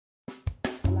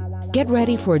Get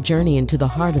ready for a journey into the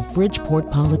heart of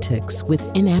Bridgeport politics with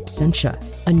In Absentia,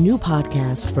 a new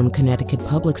podcast from Connecticut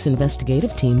Public's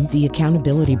investigative team, The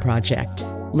Accountability Project.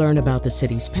 Learn about the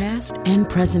city's past and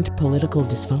present political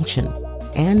dysfunction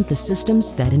and the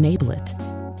systems that enable it.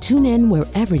 Tune in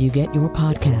wherever you get your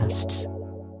podcasts.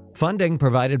 Funding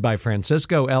provided by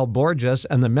Francisco L. Borges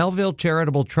and the Melville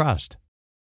Charitable Trust.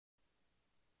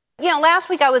 Last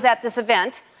week I was at this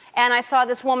event, and I saw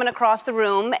this woman across the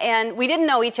room, and we didn't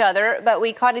know each other, but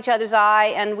we caught each other's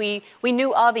eye, and we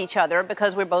knew of each other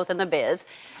because we're both in the biz.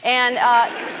 And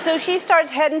so she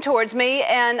starts heading towards me,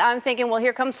 and I'm thinking, well,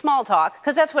 here comes small talk,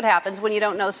 because that's what happens when you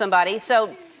don't know somebody.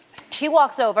 So she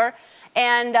walks over,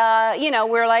 and,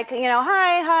 we're like,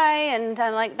 hi, and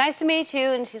I'm like, nice to meet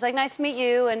you, and she's like, nice to meet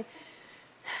you, and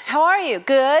how are you?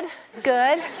 Good.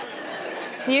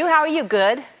 You, how are you?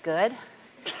 Good. Good.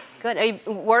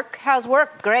 How's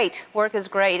work? Great. Work is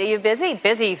great. Are you busy?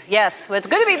 Busy. Yes. Well, it's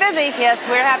good to be busy. Yes,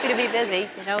 we're happy to be busy,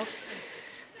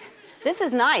 This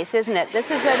is nice, isn't it?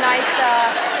 This is a nice,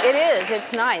 it is.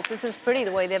 It's nice. This is pretty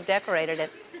the way they've decorated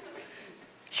it.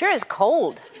 Sure is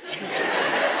cold.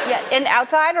 Yeah, and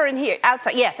outside or in here?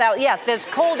 Outside. Yes, yes. There's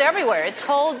cold everywhere. It's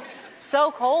cold,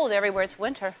 so cold everywhere. It's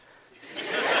winter.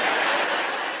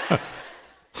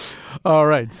 All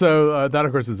right. So that,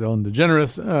 of course, is Ellen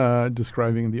DeGeneres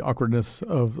describing the awkwardness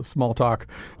of small talk.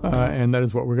 And that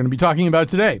is what we're going to be talking about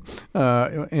today.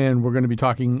 And we're going to be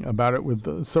talking about it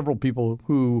with several people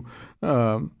who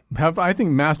have, I think,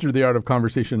 mastered the art of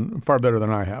conversation far better than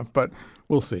I have. But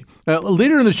we'll see.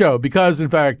 Later in the show, because, in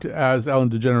fact, as Ellen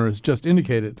DeGeneres just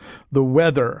indicated, the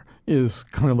weather is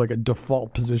kind of like a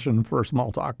default position for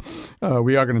small talk.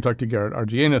 We are going to talk to Garrett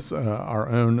Argianis, our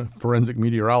own forensic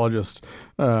meteorologist,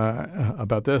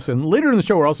 about this. And later in the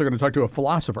show, we're also going to talk to a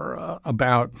philosopher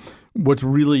about what's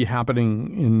really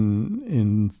happening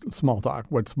in small talk,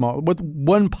 what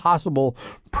one possible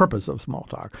purpose of small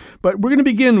talk. But we're going to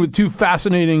begin with two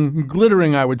fascinating,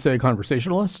 glittering, I would say,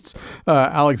 conversationalists.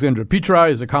 Alexandra Petri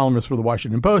is a columnist for the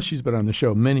Washington Post. She's been on the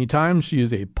show many times. She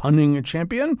is a punning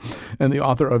champion and the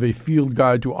author of A Field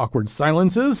Guide to Awkward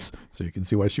Silences. So you can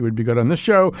see why she would be good on this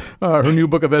show. Her new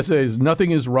book of essays,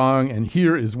 Nothing is Wrong, and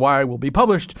Here is Why, will be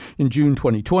published in June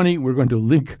 2020. We're going to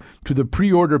link to the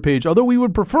pre-order page, although we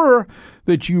would prefer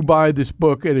that you buy this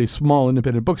book at a small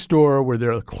independent bookstore where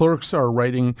their clerks are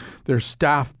writing their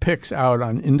staff picks out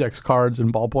on index cards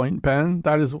and ballpoint pen.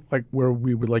 That is like where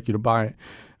we would like you to buy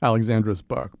Alexandra's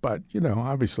book. But,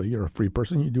 obviously you're a free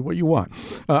person. You do what you want.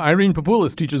 Irene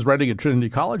Papoulis teaches writing at Trinity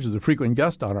College, is a frequent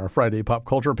guest on our Friday Pop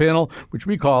Culture panel, which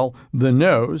we call The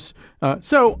Nose.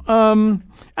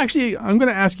 Actually, I'm going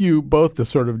to ask you both to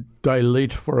sort of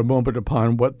dilate for a moment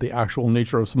upon what the actual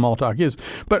nature of small talk is.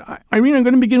 But Irene, I'm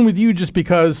going to begin with you just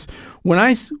because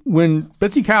when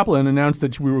Betsy Kaplan announced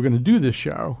that we were going to do this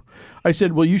show, I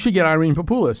said, well, you should get Irene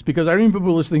Papoulis because Irene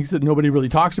Papoulis thinks that nobody really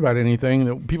talks about anything,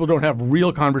 that people don't have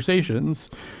real conversations.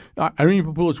 Irene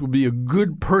Papoulis would be a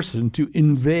good person to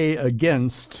inveigh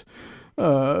against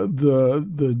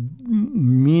the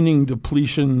meaning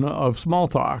depletion of small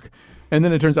talk. And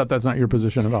then it turns out that's not your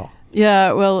position at all.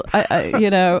 Yeah, well,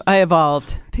 I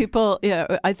evolved. People,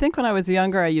 I think when I was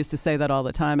younger, I used to say that all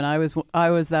the time, and I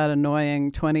was that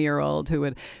annoying 20-year-old who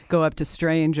would go up to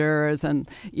strangers and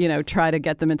try to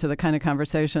get them into the kind of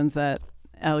conversations that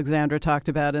Alexandra talked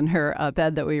about in her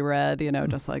op-ed that we read.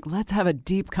 Just like, let's have a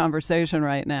deep conversation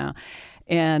right now.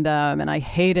 And I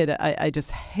hated it. I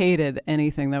just hated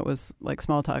anything that was like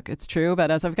small talk. It's true,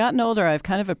 but as I've gotten older, I've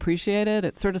kind of appreciated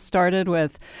it. Sort of started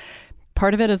with.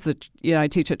 Part of it is that I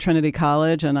teach at Trinity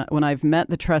College, and when I've met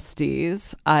the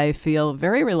trustees, I feel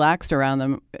very relaxed around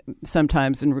them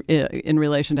sometimes in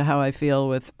relation to how I feel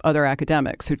with other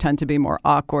academics who tend to be more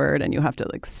awkward, and you have to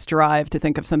strive to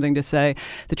think of something to say.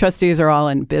 The trustees are all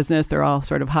in business. They're all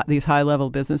sort of these high-level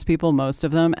business people, most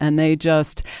of them, and they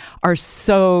just are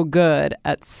so good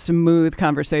at smooth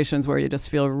conversations where you just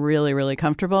feel really, really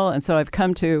comfortable. And so I've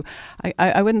come to,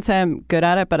 I wouldn't say I'm good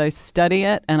at it, but I study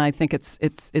it, and I think it's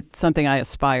something I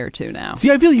aspire to now.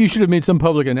 See, I feel you should have made some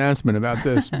public announcement about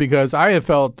this because I have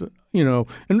felt, and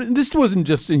this wasn't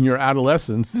just in your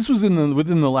adolescence. This was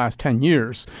within the last 10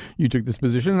 years you took this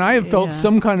position. And I have felt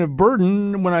some kind of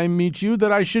burden when I meet you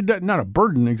that I should, not a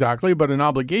burden exactly, but an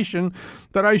obligation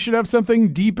that I should have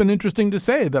something deep and interesting to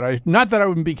say not that I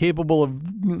wouldn't be capable of,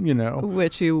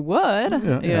 Which you would.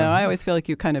 I always feel like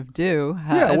you kind of do.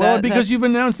 Because you've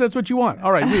announced that's what you want.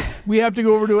 All right, we have to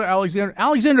go over to Alexandra.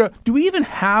 Alexandra, do we even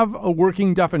have a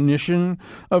working definition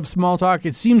of small talk?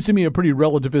 It seems to me a pretty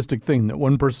relativistic thing that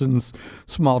one person's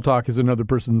small talk is another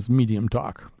person's medium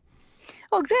talk.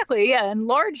 Oh, exactly. Yeah. And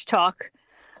large talk,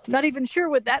 I'm not even sure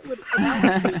what that would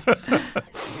amount to.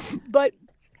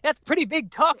 that's pretty big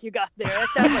talk you got there. That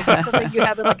sounds like something you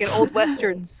have in like an old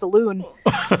Western saloon.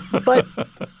 But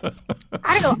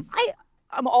I don't know.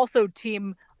 I'm also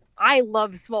team. I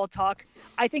love small talk.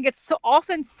 I think it's so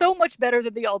often so much better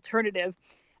than the alternative.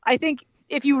 I think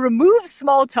if you remove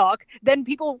small talk, then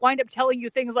people wind up telling you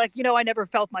things like, I never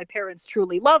felt my parents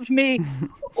truly loved me,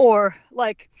 or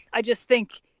like, I just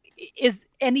think, is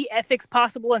any ethics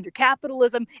possible under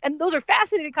capitalism? And those are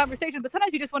fascinating conversations, but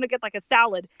sometimes you just want to get like a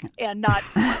salad and not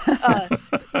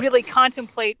really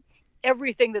contemplate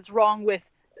everything that's wrong with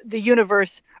the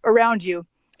universe around you.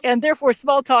 And therefore,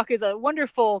 small talk is a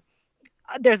wonderful,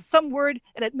 there's some word,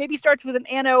 and it maybe starts with an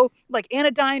ano, like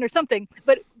anodyne or something,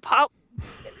 but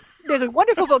there's a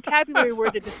wonderful vocabulary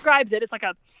word that describes it. It's like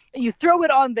you throw it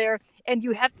on there, and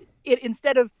you have it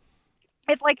instead of,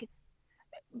 it's like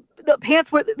the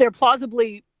pants where they're plausible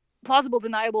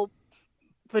deniable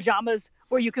pajamas,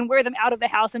 where you can wear them out of the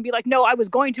house and be like, no, I was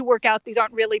going to work out. These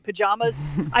aren't really pajamas.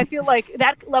 I feel like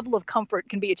that level of comfort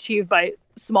can be achieved by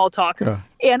small talk. Yeah.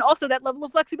 And also that level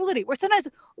of flexibility, where sometimes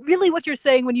really what you're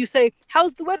saying when you say,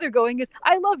 how's the weather going, is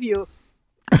I love you.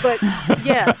 But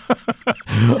yeah.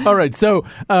 All right. So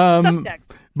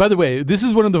subtext. By the way, this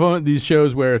is one of these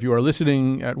shows where if you are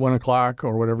listening at 1 o'clock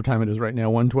or whatever time it is right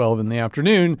now, 1:12 in the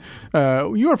afternoon,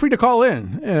 you are free to call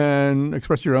in and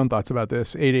express your own thoughts about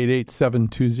this,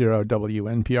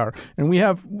 888-720-WNPR. And we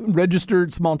have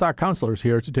registered small talk counselors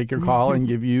here to take your call and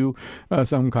give you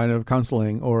some kind of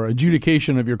counseling or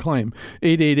adjudication of your claim.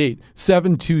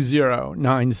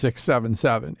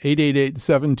 888-720-9677.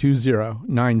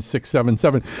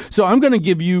 888-720-9677. So I'm going to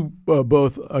give you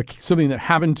both something that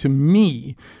happened to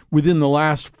me within the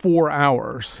last 4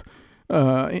 hours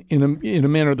in a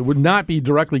manner that would not be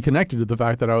directly connected to the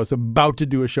fact that I was about to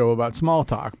do a show about small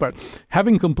talk. But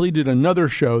having completed another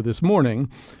show this morning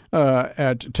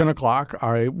at 10 o'clock,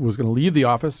 I was going to leave the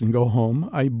office and go home.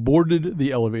 I boarded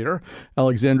the elevator.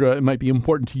 Alexandra, it might be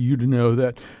important to you to know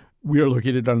that we are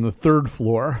located on the 3rd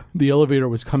floor. The elevator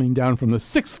was coming down from the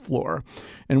 6th floor.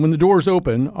 And when the doors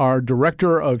open, our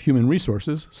director of human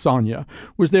resources, Sonia,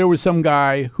 was there with some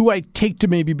guy who I take to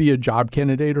maybe be a job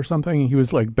candidate or something. He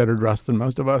was like better dressed than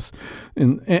most of us.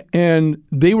 And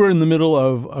they were in the middle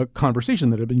of a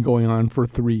conversation that had been going on for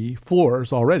 3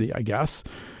 floors already, I guess.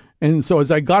 And so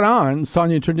as I got on,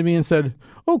 Sonia turned to me and said,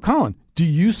 "Oh, Colin, do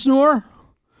you snore?"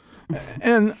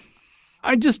 And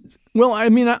I just... Well, I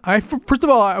mean, first of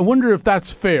all, I wonder if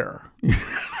that's fair.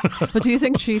 But do you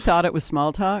think she thought it was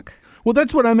small talk? Well,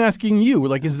 that's what I'm asking you.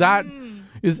 Like, and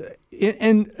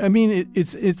I mean,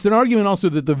 it's an argument also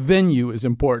that the venue is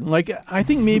important. Like, I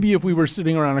think maybe if we were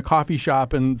sitting around a coffee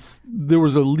shop and there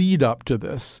was a lead up to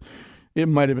this, it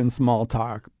might have been small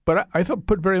talk. But I felt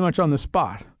put very much on the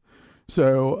spot.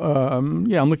 So,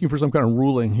 I'm looking for some kind of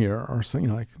ruling here or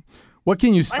something like, what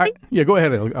can you say? Go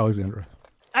ahead, Alexandra.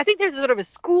 I think there's a sort of a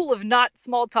school of not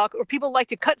small talk, or people like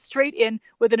to cut straight in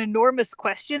with an enormous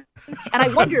question. And I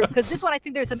wonder, because this one, I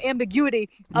think there's some ambiguity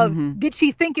of, did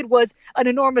she think it was an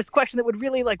enormous question that would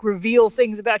really like reveal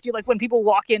things about you? Like when people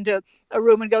walk into a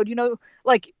room and go, do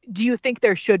you think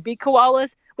there should be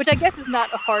koalas? Which I guess is not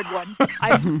a hard one.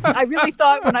 I really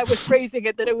thought when I was phrasing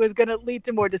it that it was going to lead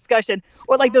to more discussion,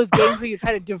 or like those games where you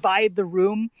try to divide the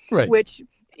room, right.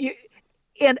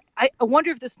 And I wonder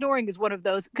if the snoring is one of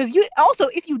those, because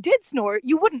if you did snore,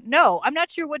 you wouldn't know. I'm not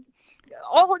sure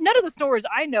none of the snorers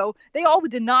I know, they all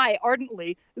would deny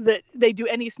ardently that they do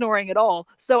any snoring at all.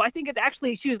 So I think it's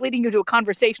actually, she was leading you to a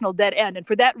conversational dead end. And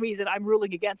for that reason, I'm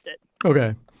ruling against it.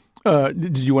 Okay.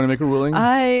 Did you want to make a ruling?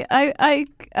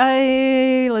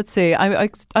 Let's see.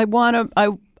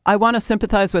 I want to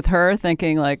sympathize with her,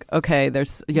 thinking like, okay,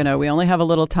 there's, we only have a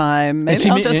little time. Maybe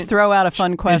I'll just throw out a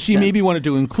fun question. And she maybe wanted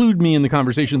to include me in the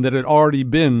conversation that had already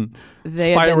been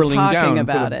spiraling down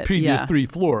for the previous 3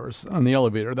 floors on the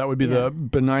elevator. That would be the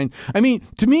benign. I mean,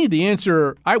 to me, the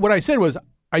answer, what I said was,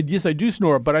 yes, I do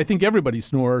snore, but I think everybody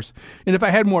snores. And if I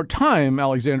had more time,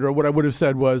 Alexandra, what I would have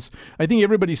said was, I think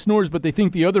everybody snores, but they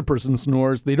think the other person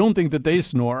snores. They don't think that they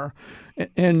snore.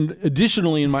 And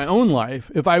additionally, in my own life,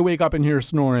 if I wake up and hear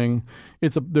snoring,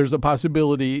 there's a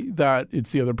possibility that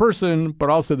it's the other person, but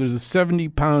also there's a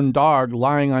 70-pound dog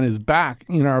lying on his back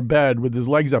in our bed with his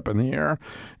legs up in the air,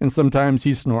 and sometimes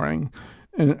he's snoring.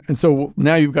 And so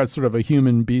now you've got sort of a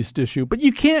human beast issue, but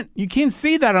you can't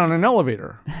see that on an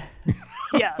elevator.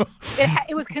 Yeah,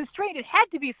 it was constrained. It had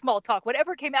to be small talk.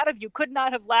 Whatever came out of you could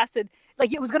not have lasted.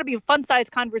 Like, it was going to be a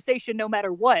fun-sized conversation no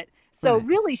matter what. So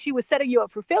really, she was setting you up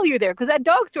for failure there, because that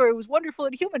dog story was wonderful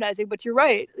and humanizing. But you're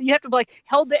right. You have to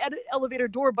held the elevator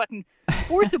door button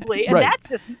forcibly, and that's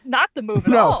just not the move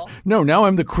at all. No, now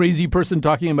I'm the crazy person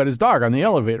talking about his dog on the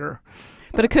elevator.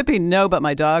 But it could be no, but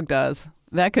my dog does.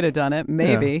 That could have done it,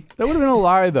 maybe. Yeah. That would have been a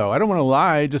lie, though. I don't want to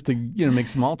lie just to make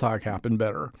small talk happen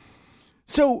better.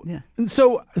 So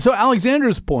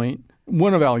Alexander's point,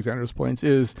 one of Alexander's points,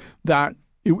 is that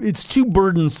it's too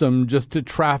burdensome just to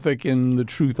traffic in the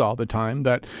truth all the time.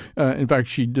 That, in fact,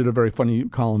 she did a very funny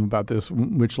column about this,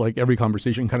 which, like, every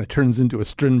conversation kind of turns into a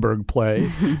Strindberg play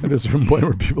at a certain point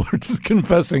where people are just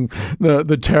confessing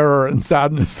the terror and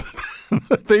sadness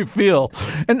that they feel.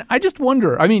 And I just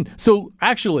wonder, so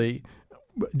actually,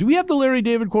 do we have the Larry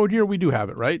David quote here? We do have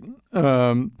it, right?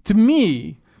 To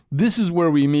me, this is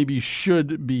where we maybe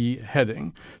should be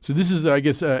heading. So this is, I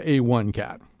guess, A1,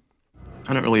 Kat.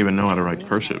 I don't really even know how to write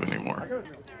cursive anymore.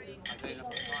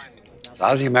 So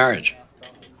how's your marriage?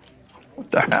 What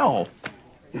the hell?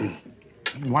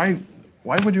 Why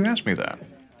would you ask me that?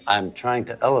 I'm trying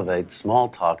to elevate small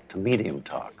talk to medium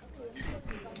talk.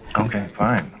 Okay,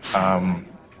 fine.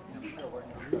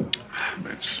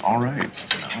 It's all right.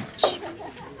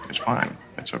 It's fine.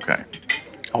 It's okay.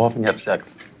 How often do you have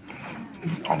sex?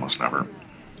 Almost never.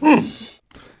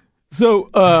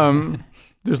 So,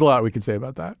 there's a lot we could say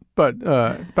about that. But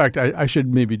in fact, I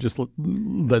should maybe just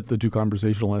let the two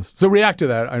conversationalists. So react to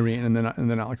that, Irene, and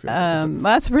then Alex.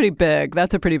 That's pretty big.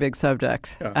 That's a pretty big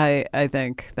subject. Yeah. I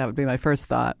think that would be my first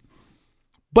thought.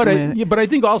 But I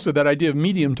think also that idea of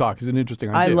medium talk is an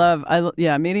interesting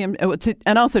idea. Medium,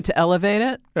 and also to elevate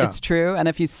it. Yeah. It's true. And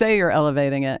if you say you're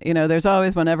elevating it, there's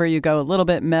always, whenever you go a little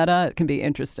bit meta, it can be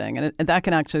interesting, and that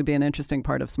can actually be an interesting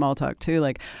part of small talk too.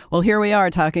 Like, well, here we are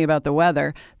talking about the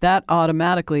weather. That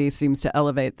automatically seems to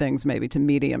elevate things maybe to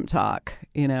medium talk.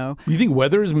 You think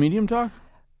weather is medium talk?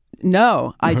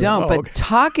 No, I don't. Okay. But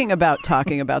talking about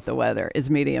the weather is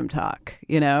medium talk.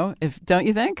 Don't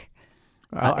you think?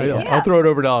 I'll throw it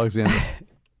over to Alexander.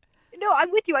 No, I'm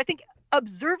with you. I think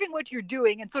observing what you're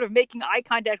doing and sort of making eye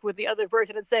contact with the other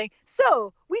person and saying,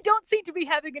 so we don't seem to be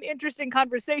having an interesting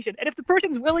conversation. And if the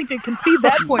person's willing to concede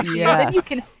that point to you, then you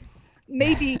can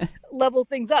maybe level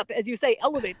things up, as you say,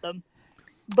 elevate them.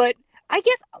 But I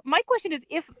guess my question is,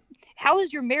 how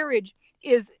is your marriage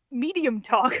is medium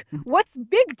talk, what's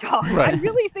big talk? Right. I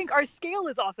really think our scale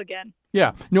is off again.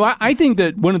 Yeah. No, I think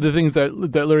that one of the things that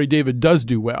Larry David does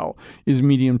do well is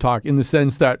medium talk, in the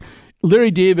sense that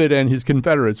Larry David and his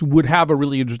confederates would have a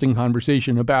really interesting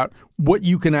conversation about what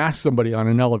you can ask somebody on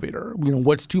an elevator.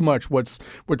 What's too much, what's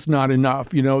not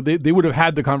enough. They would have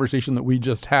had the conversation that we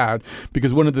just had,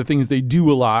 because one of the things they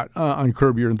do a lot on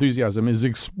Curb Your Enthusiasm is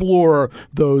explore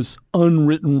those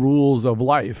unwritten rules of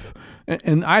life.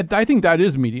 And I think that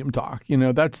is medium talk.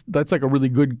 That's like a really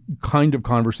good kind of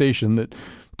conversation that,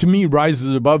 to me,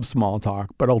 rises above small talk,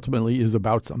 but ultimately is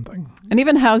about something. And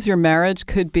even how's your marriage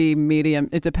could be medium.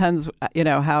 It depends,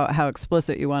 how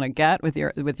explicit you want to get with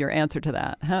your answer to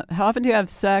that. How often do you have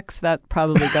sex? That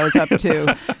probably goes up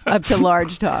to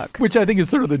large talk, which I think is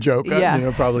sort of the joke.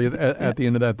 Probably at the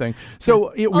end of that thing.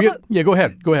 So go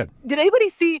ahead. Did anybody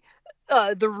see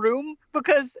The Room?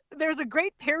 Because there's a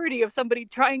great parody of somebody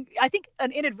trying, I think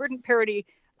an inadvertent parody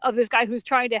of this guy who's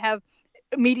trying to have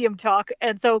medium talk,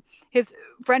 and so his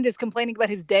friend is complaining about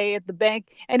his day at the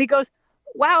bank, and he goes,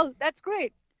 wow, that's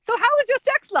great, so how is your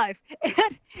sex life?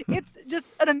 And it's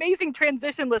just an amazing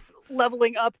transitionless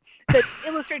leveling up that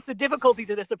illustrates the difficulties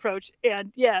of this approach.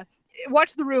 And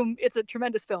watch The Room. It's a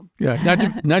tremendous film. Yeah,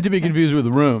 not to be confused with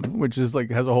The Room, which is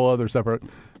has a whole other separate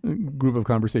group of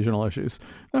conversational issues.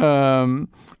 All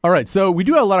right, so we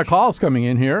do have a lot of calls coming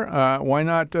in here. Why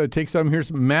not take some?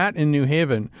 Here's Matt in New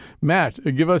Haven. Matt,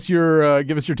 give us your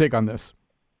take on this.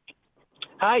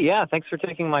 Hi, thanks for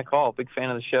taking my call. Big fan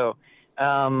of the show.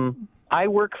 I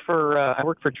work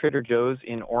for Trader Joe's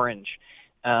in Orange.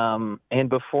 And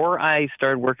before I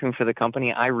started working for the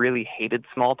company, I really hated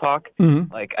small talk.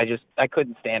 Mm-hmm. I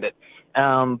couldn't stand it.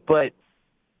 But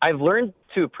I've learned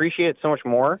to appreciate it so much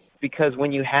more, because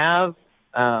when you have,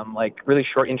 really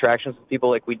short interactions with people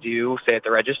like we do, say at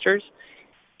the registers,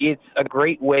 it's a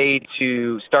great way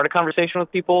to start a conversation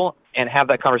with people and have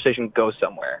that conversation go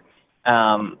somewhere.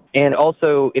 And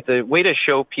also it's a way to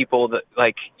show people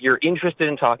that you're interested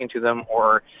in talking to them,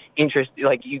 or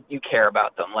you care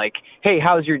about them. Like, hey,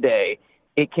 how's your day?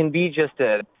 It can be just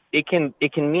it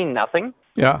can mean nothing.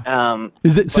 Yeah.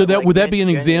 Would that be an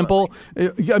example?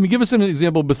 Give us an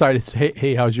example besides,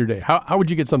 hey, how's your day? How would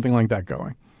you get something like that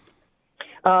going?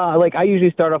 I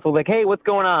usually start off with hey, what's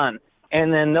going on?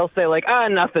 And then they'll say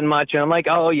nothing much. And I'm like,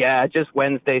 oh yeah, just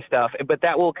Wednesday stuff. But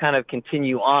that will kind of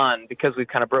continue on, because we've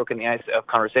kind of broken the ice of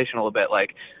conversation a little bit.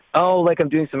 I'm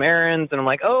doing some errands, and I'm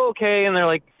like, oh, okay. And they're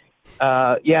like,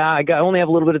 I only have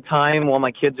a little bit of time while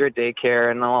my kids are at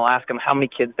daycare, and I'll ask them how many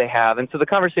kids they have. And so the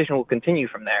conversation will continue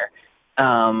from there.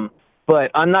 But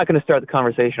I'm not going to start the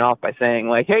conversation off by saying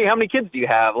like, "Hey, how many kids do you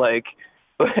have?" Like,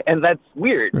 and that's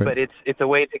weird, Right. but it's a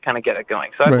way to kind of get it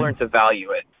going. So I've learned to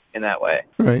value it in that way.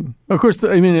 Right. Of course,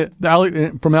 I mean,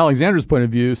 from Alexandra's point of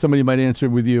view, somebody might answer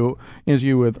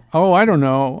you with, "Oh, I don't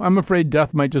know. I'm afraid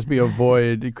death might just be a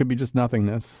void. It could be just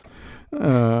nothingness."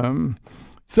 But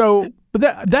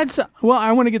that's well,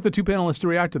 I want to get the two panelists to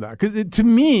react to that, because to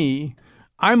me,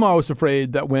 I'm always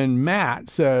afraid that when Matt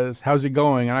says, "How's it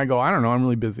going?" and I go, "I don't know. I'm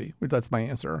really busy." That's my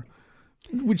answer.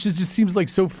 Which just seems like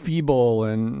so feeble,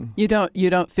 and you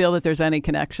don't feel that there's any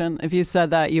connection. If you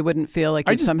said that, you wouldn't feel like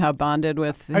you somehow bonded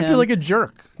with him. I feel like a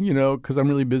jerk, because I'm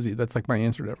really busy. That's like my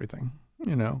answer to everything.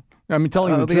 I mean,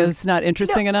 telling the truth because it's not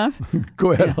interesting enough.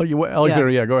 Go ahead, Alexander.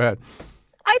 Yeah, go ahead.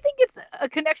 I think it's a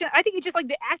connection. I think it's just like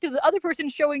the act of the other person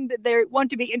showing that they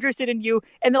want to be interested in you,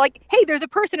 and they're like, "Hey, there's a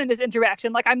person in this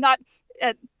interaction. Like, I'm not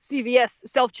at CVS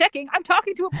self-checking. I'm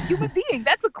talking to a human being.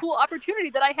 That's a cool opportunity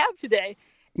that I have today."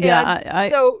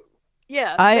 I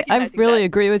really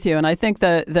agree with you. And I think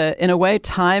that in a way,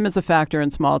 time is a factor in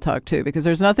small talk, too, because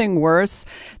there's nothing worse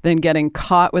than getting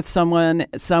caught with someone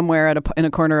somewhere in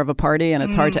a corner of a party, and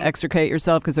it's hard to extricate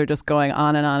yourself because they're just going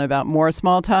on and on about more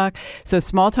small talk. So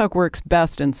small talk works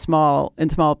best in small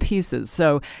pieces.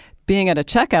 So being at a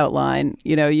checkout line,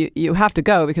 you have to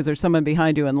go because there's someone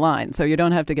behind you in line. So you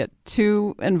don't have to get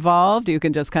too involved. You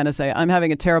can just kind of say, "I'm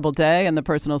having a terrible day," and the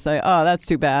person will say, "Oh, that's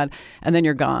too bad," and then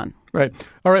you're gone. Right.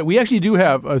 All right. We actually do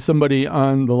have somebody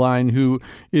on the line who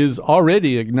is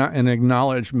already an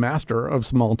acknowledged master of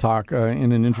small talk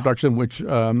in an introduction, which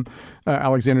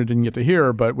Alexander didn't get to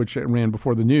hear, but which ran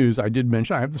before the news. I did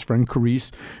mention I have this friend,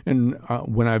 Carice, and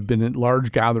when I've been at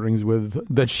large gatherings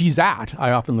that she's at,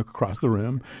 I often look across the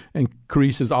room, and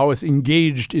Carice is always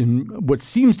engaged in what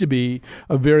seems to be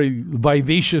a very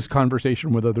vivacious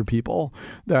conversation with other people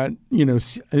that,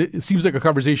 it seems like a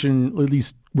conversation, at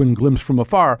least when glimpsed from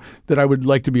afar, that I would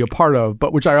like to be a part of,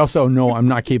 but which I also know I'm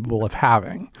not capable of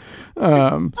having.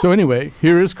 So anyway,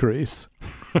 here is Carice,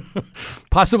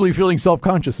 possibly feeling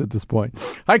self-conscious at this point.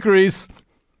 Hi, Carice.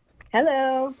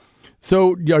 Hello.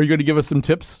 So are you going to give us some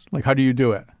tips? Like, how do you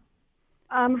do it?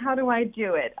 How do I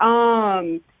do it?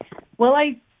 Well,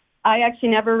 I actually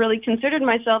never really considered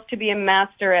myself to be a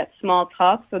master at small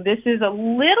talk, so this is a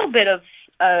little bit of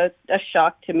a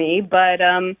shock to me. But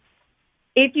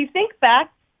if you think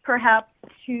back, perhaps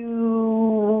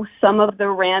to some of the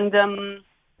random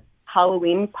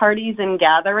Halloween parties and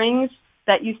gatherings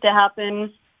that used to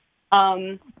happen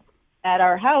at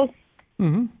our house.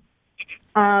 Mm-hmm.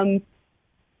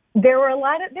 There were a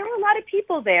lot of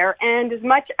people there, and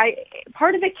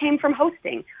part of it came from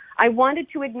hosting. I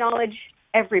wanted to acknowledge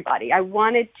everybody. I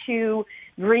wanted to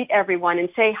greet everyone and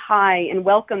say hi and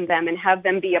welcome them and have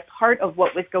them be a part of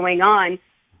what was going on.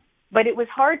 But it was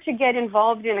hard to get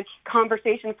involved in a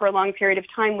conversation for a long period of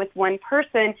time with one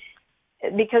person,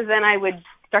 because then I would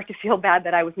start to feel bad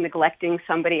that I was neglecting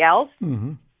somebody else.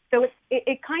 Mm-hmm. So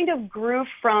it kind of grew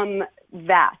from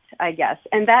that, I guess.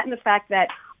 And that and the fact that,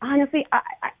 honestly,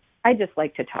 I just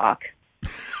like to talk.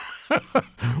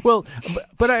 Well,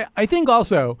 but I think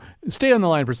also, stay on the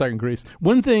line for a second, Carice.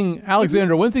 One thing,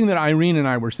 Alexandra, one thing that Irene and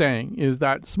I were saying is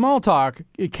that small talk,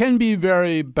 it can be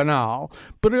very banal,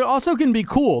 but it also can be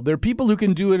cool. There are people who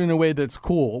can do it in a way that's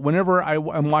cool. Whenever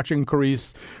I'm watching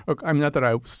Carice, I'm not that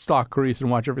I stalk Carice and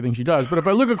watch everything she does, but if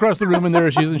I look across the room and there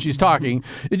she is and she's talking,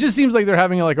 it just seems like they're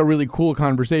having like a really cool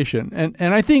conversation.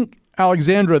 And I think,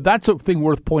 Alexandra, that's a thing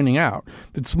worth pointing out,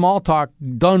 that small talk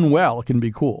done well can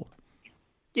be cool.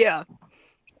 Yeah.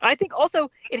 I think also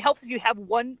it helps if you have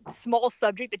one small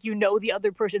subject that the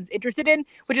other person's interested in,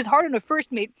 which is hard on a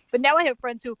first meet. But now I have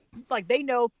friends who, they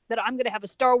know that I'm going to have a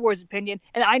Star Wars opinion,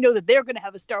 and I know that they're going to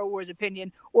have a Star Wars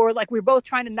opinion, or we're both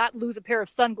trying to not lose a pair of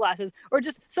sunglasses, or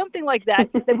just something like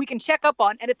that that we can check up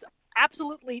on. And it's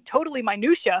absolutely, totally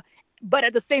minutia, but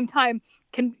at the same time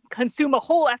can consume a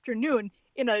whole afternoon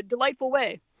in a delightful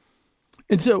way.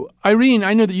 And so, Irene,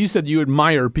 I know that you said you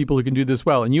admire people who can do this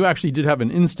well, and you actually did have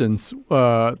an instance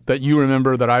that you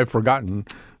remember that I've forgotten,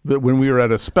 that when we were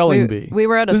at a spelling bee. We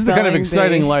were at a spelling bee. This is the kind of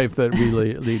exciting life that we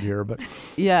lead here. But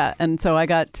yeah, and so I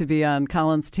got to be on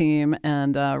Colin's team,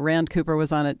 and Rand Cooper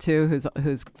was on it too,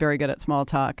 who's very good at small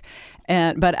talk.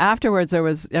 But afterwards,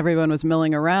 everyone was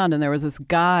milling around, and there was this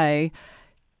guy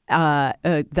that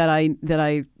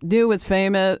I knew was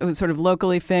famous. It was sort of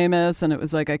locally famous, and it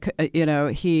was like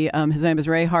his name is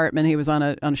Ray Hartman. He was on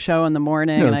a show in the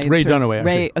morning. No, and it's Ray Dunaway.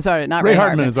 Ray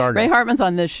Hartman is our guy. Ray Hartman's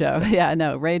on this show. Yeah,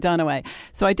 no, Ray Dunaway.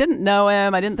 So I didn't know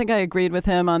him. I didn't think I agreed with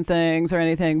him on things or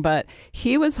anything, but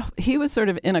he was sort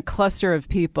of in a cluster of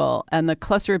people, and the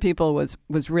cluster of people was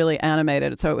really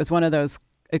animated. So it was one of those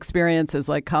experiences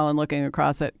like Colin looking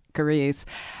across at Carice.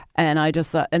 And I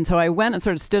just thought, and so I went and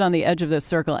sort of stood on the edge of this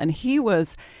circle, and he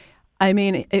was, I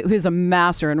mean, it was a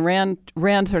master, and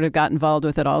Rand sort of got involved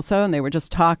with it also, and they were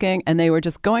just talking, and they were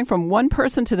just going from one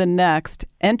person to the next,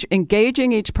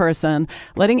 engaging each person,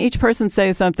 letting each person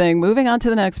say something, moving on to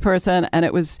the next person, and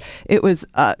it was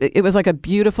like a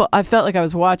beautiful. I felt like I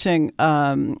was watching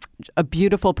a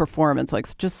beautiful performance, like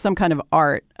just some kind of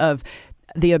art of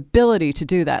the ability to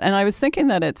do that. And I was thinking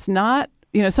that it's not.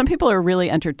 You know, some people are really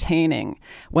entertaining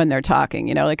when they're talking,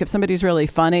 you know, like if somebody's really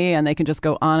funny and they can just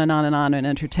go on and on and on and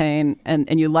entertain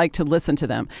and you like to listen to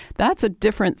them. That's a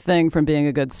different thing from being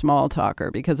a good small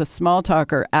talker, because a small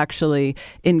talker actually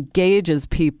engages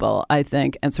people, I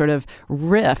think, and sort of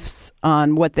riffs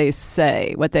on what they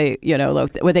say, what they, you know,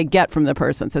 what they get from the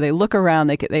person. So they look around,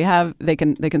 they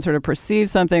can sort of perceive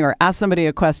something or ask somebody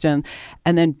a question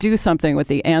and then do something with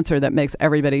the answer that makes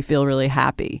everybody feel really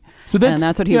happy. And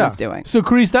that's what he was doing. So,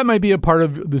 Carice, that might be a part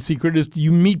of the secret is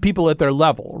you meet people at their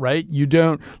level, right? You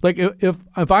don't, like, if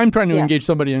I'm trying to engage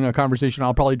somebody in a conversation,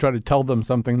 I'll probably try to tell them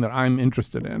something that I'm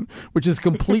interested in, which is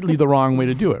completely the wrong way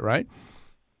to do it, right?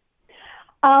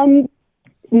 It's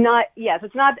not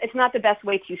the best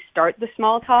way to start the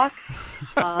small talk.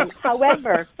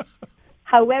 However,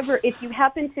 if you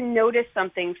happen to notice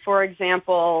something, for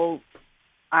example,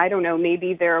 I don't know,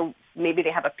 maybe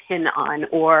they have a pin on,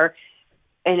 or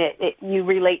you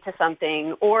relate to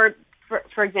something, or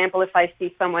for example, if I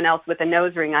see someone else with a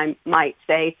nose ring, I might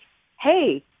say,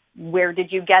 "Hey, where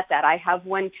did you get that? I have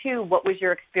one too. What was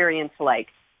your experience like?"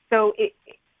 So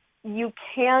you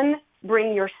can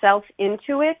bring yourself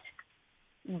into it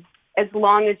as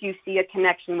long as you see a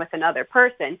connection with another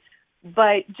person.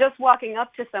 But just walking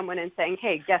up to someone and saying,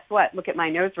 "Hey, guess what? Look at my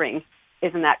nose ring.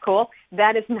 Isn't that cool?"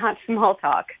 That is not small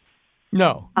talk.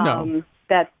 No.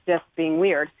 That's just being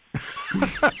weird.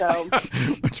 So.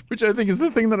 which I think is the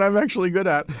thing that I'm actually good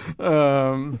at.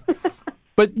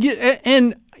 But yeah,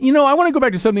 and you know, I want to go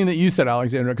back to something that you said,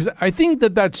 Alexandra, because I think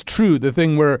that that's true. The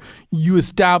thing where you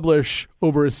establish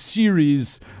over a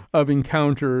series of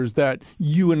encounters that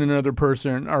you and another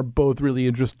person are both really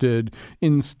interested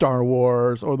in Star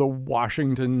Wars or the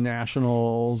Washington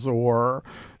Nationals or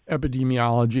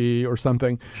epidemiology or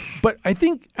something. But I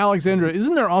think, Alexandra,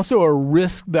 isn't there also a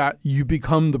risk that you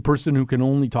become the person who can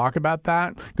only talk about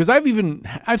that? Because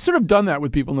I've sort of done that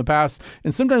with people in the past,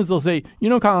 and sometimes they'll say, you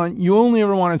know, Colin, you only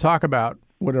ever want to talk about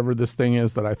whatever this thing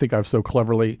is that I think I've so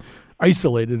cleverly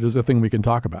isolated as a thing we can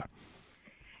talk about.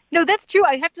 No, that's true.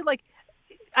 I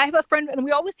have a friend, and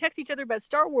we always text each other about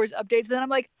Star Wars updates. And then I'm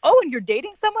like, "Oh, and you're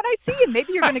dating someone I see, and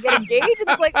maybe you're going to get engaged." And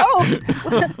it's like, "Oh,"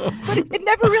 but it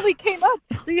never really came up.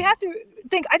 So you have to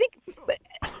think. I think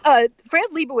Fran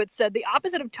Lebowitz said the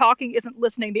opposite of talking isn't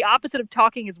listening. The opposite of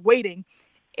talking is waiting,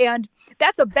 and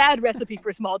that's a bad recipe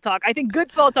for small talk. I think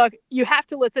good small talk, you have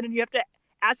to listen and you have to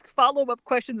ask follow-up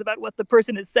questions about what the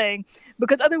person is saying,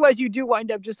 because otherwise you do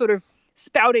wind up just sort of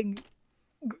spouting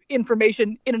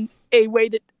information in a way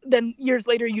that then years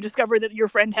later you discover that your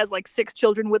friend has like 6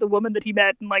 children with a woman that he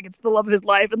met, and like it's the love of his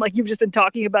life, and like you've just been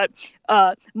talking about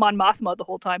Mon Mothma the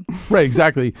whole time. Right,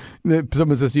 exactly.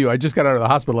 Someone says to you, "I just got out of the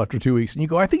hospital after 2 weeks," and you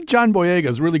go, "I think John Boyega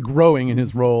is really growing in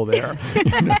his role there."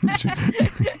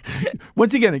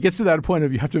 Once again, it gets to that point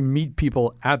of you have to meet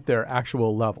people at their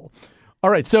actual level. All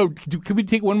right, so can we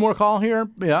take one more call here?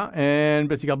 Yeah, and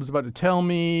Betsy Gelb's about to tell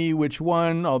me which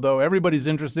one, although everybody's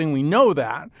interesting. We know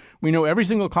that. We know every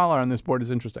single caller on this board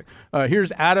is interesting.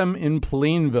 Here's Adam in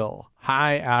Plainville.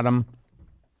 Hi, Adam.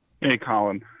 Hey,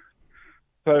 Colin.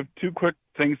 So I have 2 quick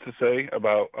things to say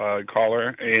about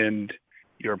caller and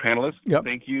your panelists. Yep.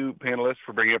 Thank you, panelists,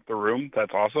 for bringing up the room.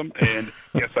 That's awesome. And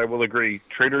yes, I will agree.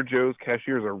 Trader Joe's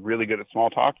cashiers are really good at small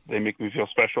talk. They make me feel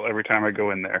special every time I go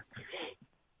in there.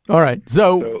 All right.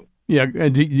 So yeah,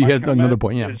 you had another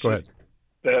point. Yeah, go ahead.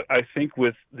 That I think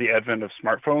with the advent of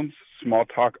smartphones, small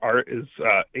talk art is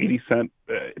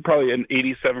probably an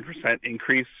 87%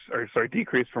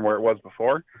 decrease from where it was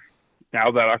before. Now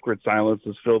that awkward silence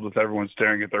is filled with everyone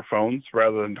staring at their phones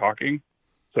rather than talking.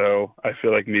 So I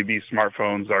feel like maybe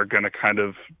smartphones are going to kind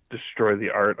of destroy the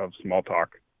art of small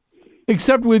talk.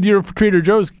 Except with your Trader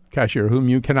Joe's cashier, whom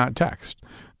you cannot text.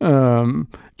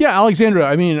 Yeah, Alexandra,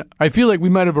 I mean, I feel like we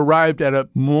might have arrived at a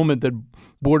moment that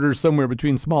borders somewhere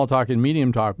between small talk and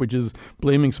medium talk, which is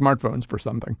blaming smartphones for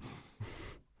something.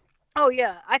 Oh,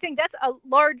 yeah. I think that's a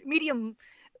large, medium,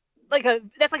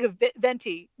 that's like a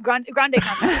venti, grande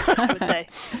conversation, I would say.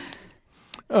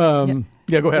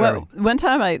 Yeah, go ahead, Irene. One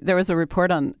time there was a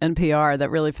report on NPR that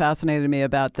really fascinated me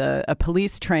about the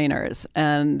police trainers,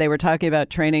 and they were talking about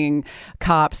training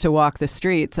cops to walk the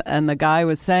streets. And the guy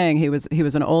was saying, he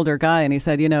was an older guy, and he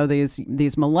said,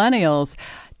 these millennials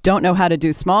don't know how to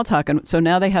do small talk, and so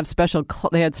now they have special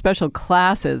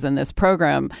classes in this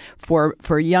program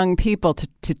for young people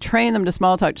to train them to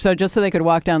small talk. So just so they could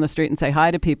walk down the street and say hi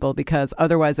to people, because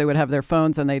otherwise they would have their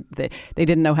phones and they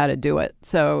didn't know how to do it.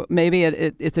 So maybe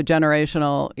it's a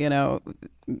generational,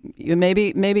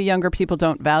 maybe younger people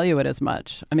don't value it as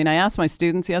much. I mean, I asked my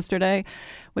students yesterday,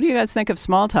 what do you guys think of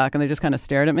small talk? And they just kind of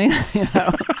stared at me.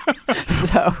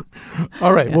 So,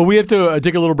 all right. Yeah. Well, we have to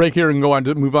take a little break here and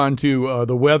move on to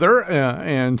the weather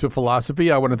and to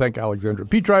philosophy. I want to thank Alexandra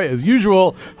Petri, as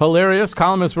usual, hilarious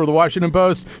columnist for the Washington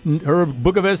Post. Her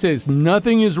book of essays,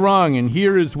 Nothing is Wrong, and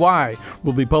Here is Why,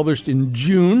 will be published in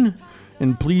June.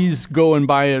 And please go and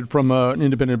buy it from an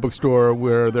independent bookstore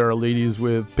where there are ladies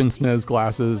with pince-nez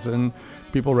glasses and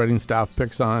people writing staff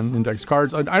picks on index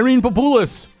cards. Irene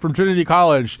Papoulis from Trinity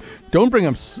College. Don't bring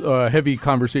up heavy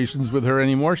conversations with her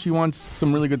anymore. She wants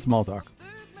some really good small talk.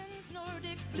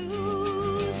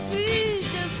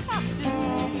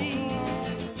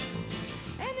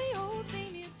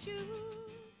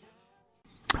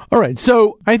 All right,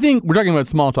 so I think we're talking about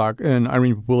small talk, and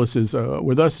Irene Papoulis is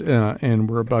with us, and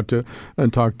we're about to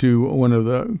talk to one of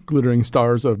the glittering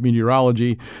stars of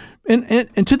meteorology.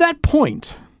 And to that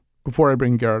point, before I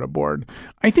bring Garrett aboard,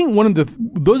 I think one of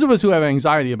those of us who have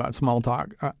anxiety about small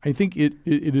talk, I think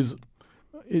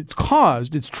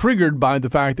it's triggered by the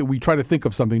fact that we try to think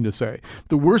of something to say.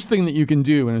 The worst thing that you can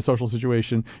do in a social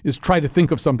situation is try to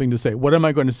think of something to say. What am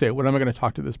I going to say? What am I going to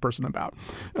talk to this person about?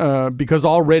 Because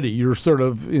already you're sort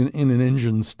of in an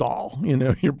engine stall.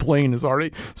 Your plane is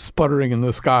already sputtering in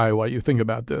the sky while you think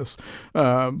about this.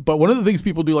 But one of the things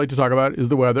people do like to talk about is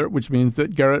the weather, which means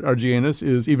that Garrett Argianis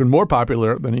is even more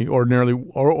popular than he ordinarily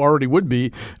already would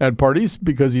be at parties,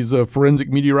 because he's a forensic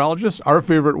meteorologist, our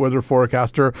favorite weather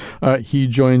forecaster. He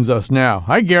joins us now.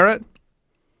 Hi, Garrett.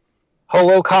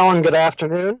 Hello, Colin. Good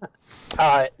afternoon.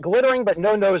 Glittering, but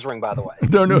no nose ring, by the way.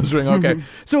 No nose ring. Okay.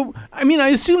 So, I mean, I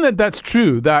assume that that's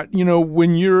true. That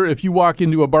if you walk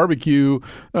into a barbecue,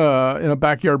 in a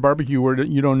backyard barbecue where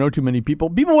you don't know too many people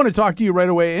want to talk to you right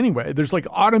away anyway. There's like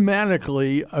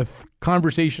automatically a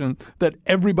conversation that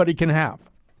everybody can have.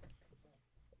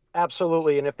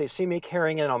 Absolutely, and if they see me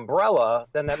carrying an umbrella,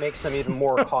 then that makes them even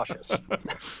more cautious.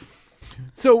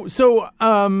 So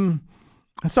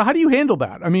how do you handle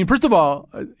that? I mean, first of all,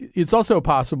 it's also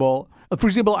possible, for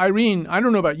example, Irene, I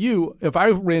don't know about you, if I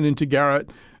ran into Garrett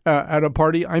at a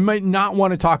party, I might not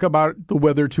want to talk about the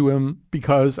weather to him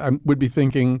because I would be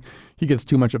thinking he gets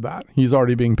too much of that. He's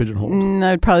already being pigeonholed.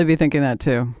 I'd probably be thinking that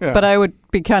too. Yeah. But I would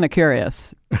be kind of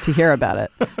curious to hear about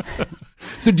it.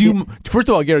 So first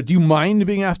of all, Garrett, do you mind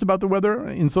being asked about the weather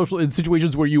in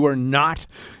situations where you are not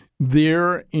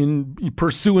there in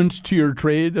pursuant to your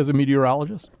trade as a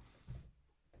meteorologist?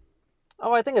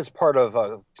 Oh, I think it's part of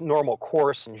a normal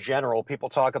course in general. People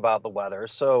talk about the weather.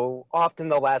 So often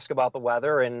they'll ask about the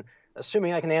weather, and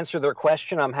assuming I can answer their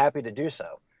question, I'm happy to do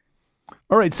so.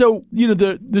 All right. So,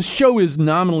 the show is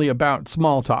nominally about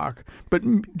small talk. But,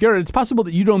 Garrett, it's possible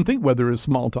that you don't think weather is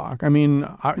small talk. I mean,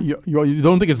 you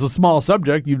don't think it's a small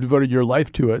subject. You've devoted your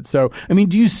life to it. So, I mean,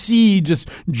 do you see just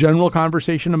general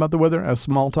conversation about the weather as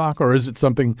small talk, or is it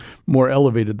something more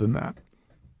elevated than that?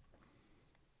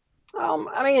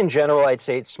 I mean, in general, I'd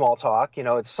say it's small talk.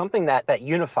 It's something that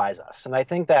unifies us. And I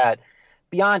think that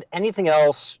beyond anything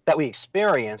else that we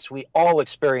experience, we all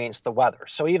experience the weather.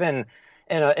 So even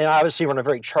and obviously we're in a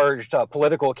very charged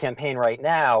political campaign right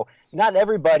now, not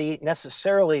everybody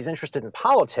necessarily is interested in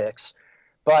politics,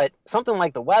 but something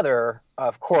like the weather,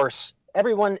 of course,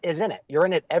 everyone is in it. You're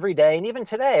in it every day. And even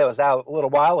today, I was out a little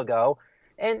while ago,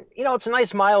 and, it's a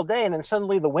nice mild day, and then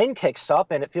suddenly the wind kicks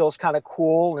up and it feels kind of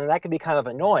cool, and that can be kind of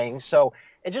annoying. So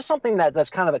it's just something that's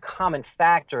kind of a common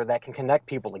factor that can connect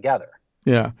people together.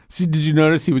 Yeah. See, did you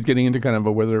notice he was getting into kind of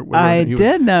a weather? I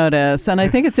did notice. And I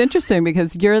think it's interesting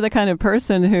because you're the kind of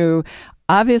person who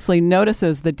obviously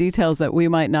notices the details that we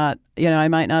might not, I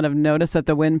might not have noticed that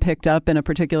the wind picked up in a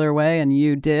particular way and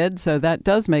you did. So that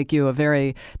does make you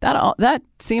that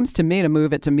seems to me to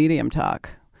move it to medium talk.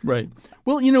 Right.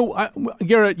 Well,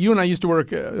 Garrett, you and I used to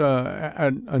work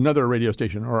at another radio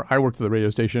station, or I worked at the radio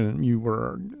station, and you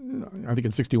were, I think,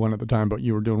 at 61 at the time, but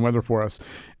you were doing weather for us.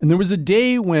 And there was a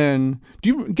day when,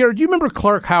 Garrett, do you remember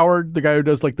Clark Howard, the guy who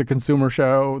does like the consumer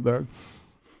show?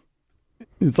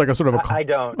 It's like a sort of I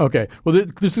don't. Okay. Well,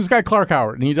 there's this guy, Clark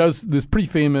Howard, and he does this pretty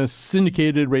famous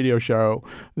syndicated radio show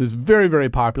that's very, very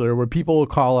popular where people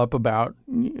call up about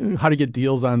how to get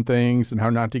deals on things and how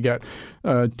not to get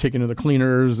taken to the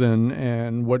cleaners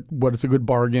and what is a good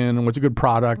bargain and what's a good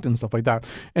product and stuff like that.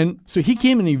 And so he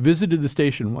came and he visited the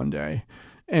station one day.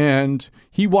 And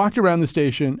he walked around the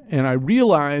station, and I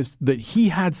realized that he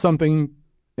had something.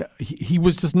 He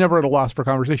was just never at a loss for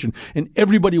conversation, and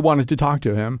everybody wanted to talk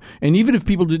to him. And even if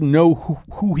people didn't know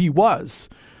who he was,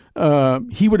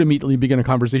 he would immediately begin a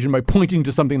conversation by pointing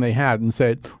to something they had and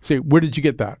say, "Where did you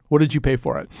get that? What did you pay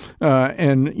for it?"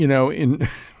 And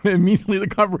immediately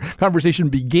the conversation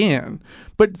began.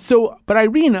 But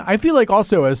Irene, I feel like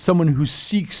also as someone who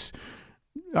seeks.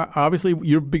 Obviously,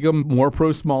 you've become more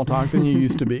pro small talk than you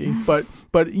used to be, but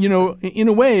in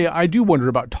a way, I do wonder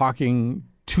about talking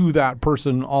to that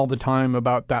person all the time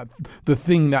about the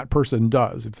thing that person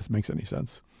does. If this makes any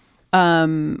sense.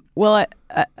 Well,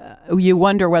 you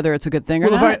wonder whether it's a good thing or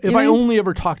not. If I only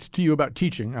ever talked to you about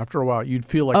teaching, after a while, you'd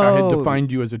feel like I had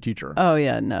defined you as a teacher. Oh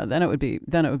yeah, no. Then it would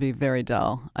be very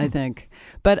dull, I think.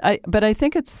 But I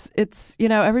think it's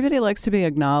everybody likes to be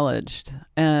acknowledged,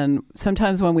 and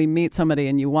sometimes when we meet somebody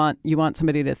and you want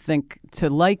somebody to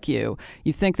like you,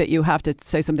 you think that you have to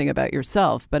say something about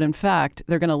yourself, but in fact,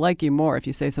 they're going to like you more if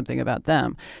you say something about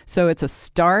them. So it's a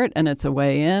start and it's a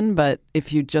way in, but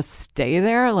if you just stay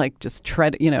there, like just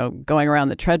going around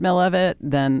the treadmill of it,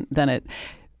 then it.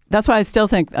 That's why I still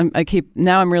think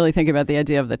I'm really thinking about the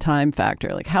idea of the time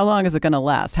factor. Like, how long is it going to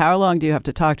last? How long do you have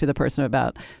to talk to the person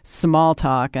about small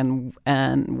talk, and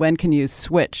when can you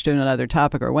switch to another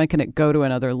topic, or when can it go to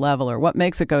another level, or what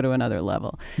makes it go to another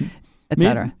level, et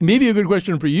cetera? Maybe a good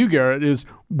question for you, Garrett, is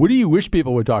what do you wish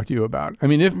people would talk to you about? I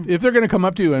mean, if they're going to come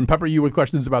up to you and pepper you with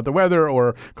questions about the weather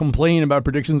or complain about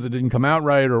predictions that didn't come out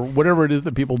right or whatever it is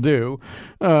that people do,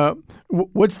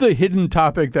 what's the hidden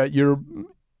topic that you're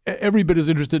every bit as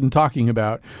interested in talking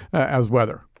about as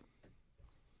weather?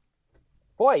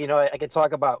 Boy, I could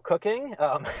talk about cooking.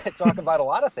 I talk about a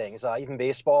lot of things, even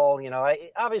baseball. I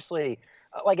obviously,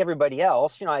 like everybody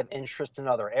else, I have interest in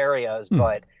other areas,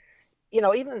 but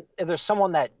even if there's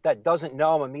someone that doesn't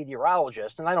know I'm a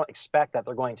meteorologist, and I don't expect that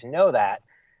they're going to know that,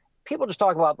 people just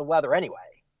talk about the weather anyway.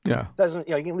 Yeah.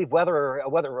 You can leave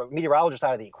a meteorologist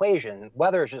out of the equation.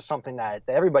 Weather is just something that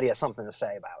everybody has something to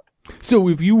say about. So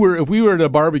if we were at a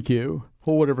barbecue,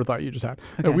 whatever thought you just had,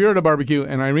 okay. If we were at a barbecue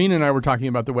and Irene and I were talking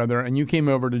about the weather and you came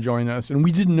over to join us and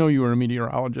we didn't know you were a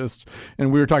meteorologist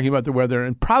and we were talking about the weather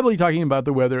and probably talking about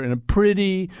the weather in a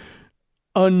pretty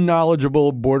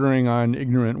unknowledgeable, bordering on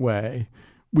ignorant way,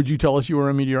 would you tell us you were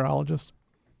a meteorologist?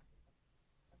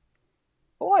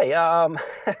 Boy,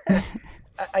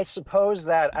 I suppose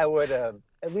that I would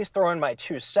at least throw in my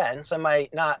 2 cents. I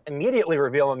might not immediately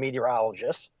reveal I'm a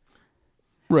meteorologist.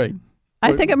 Right.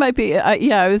 I think it might be.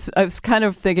 I was kind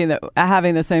of thinking that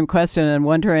having the same question and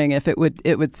wondering if it would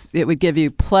give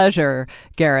you pleasure,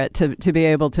 Garrett, to be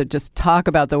able to just talk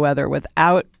about the weather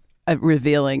without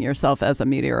revealing yourself as a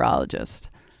meteorologist,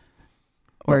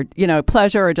 or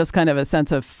pleasure, or just kind of a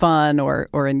sense of fun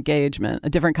or engagement, a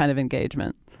different kind of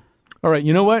engagement. All right.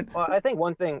 You know what? Well, I think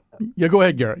one thing. Yeah. Go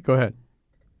ahead, Garrett. Go ahead.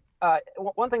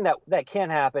 One thing that can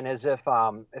happen is if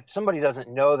somebody doesn't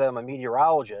know that I'm a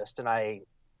meteorologist and I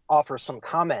offer some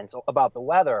comments about the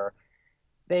weather,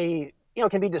 they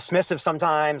can be dismissive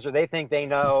sometimes, or they think they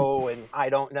know and I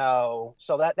don't know.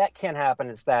 So that can happen.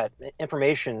 It's that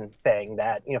information thing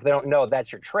that if they don't know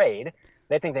that's your trade,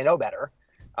 they think they know better.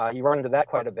 You run into that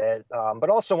quite a bit. But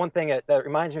also one thing that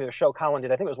reminds me of a show Colin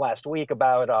did, I think it was last week,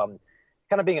 about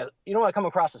kind of being you don't want to come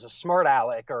across as a smart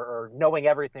aleck or knowing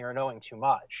everything or knowing too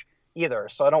much either.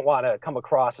 So I don't want to come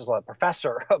across as a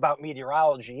professor about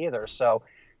meteorology either. So,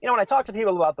 when I talk to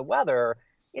people about the weather,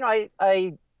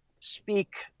 I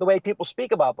speak the way people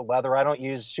speak about the weather. I don't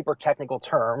use super technical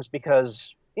terms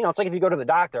because, it's like if you go to the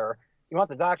doctor, you want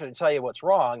the doctor to tell you what's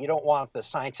wrong. You don't want the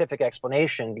scientific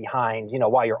explanation behind,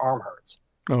 why your arm hurts.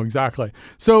 Oh, exactly.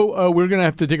 So we're going to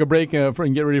have to take a break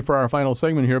and get ready for our final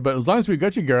segment here. But as long as we've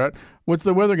got you, Garrett, what's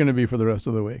the weather going to be for the rest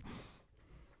of the week?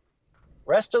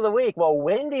 Rest of the week, well,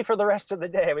 windy for the rest of the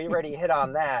day. We already hit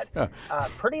on that.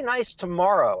 Pretty nice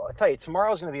tomorrow. I'll tell you,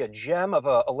 tomorrow's going to be a gem of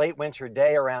a late winter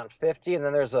day around 50, and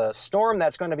then there's a storm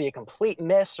that's going to be a complete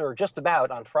miss or just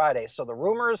about on Friday. So the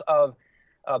rumors of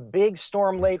a big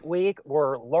storm late week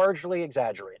were largely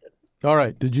exaggerated. All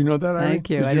right. Did you know that, Irene? Thank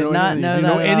you. I did not know that. Did you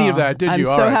know any of that, did you?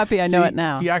 I'm so happy I know it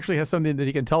now. He actually has something that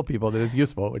he can tell people that is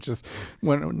useful, which is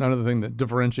another thing that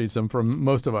differentiates him from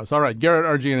most of us. All right. Garrett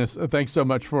Argenis, thanks so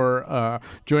much for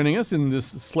joining us in this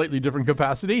slightly different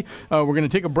capacity. We're going to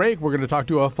take a break. We're going to talk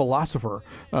to a philosopher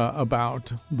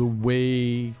about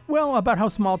about how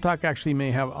small talk actually may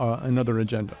have another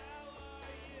agenda.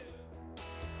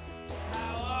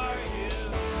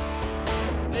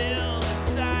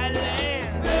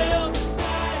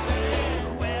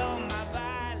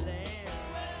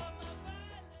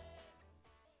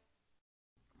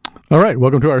 All right,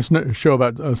 welcome to our show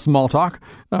about small talk.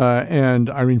 And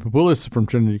Irene Papoulis from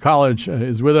Trinity College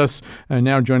is with us. And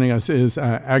now joining us is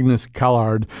Agnes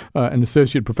Callard, an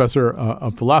associate professor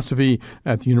of philosophy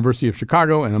at the University of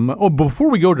Chicago. And before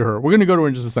we go to her, we're going to go to her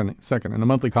in just a second, and a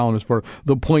monthly columnist for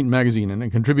The Point magazine and a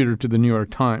contributor to the New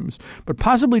York Times. But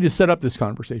possibly to set up this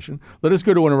conversation, let us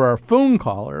go to one of our phone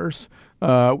callers.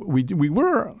 We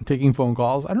were taking phone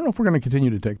calls. I don't know if we're going to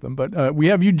continue to take them, but we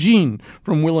have Eugene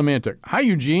from Willimantic. Hi,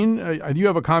 Eugene. You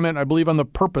have a comment, I believe, on the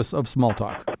purpose of small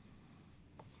talk.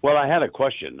 Well, I had a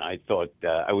question. I thought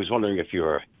I was wondering if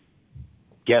your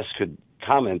guests could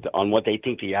comment on what they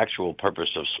think the actual purpose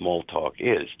of small talk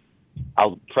is.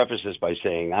 I'll preface this by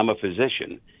saying I'm a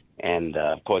physician, and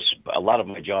of course, a lot of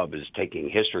my job is taking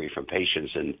history from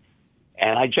patients, and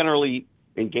I generally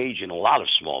engage in a lot of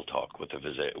small talk with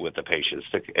the patients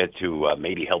to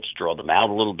maybe helps draw them out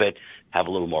a little bit, have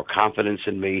a little more confidence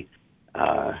in me.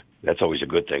 That's always a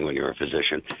good thing when you're a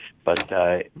physician. But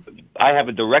I have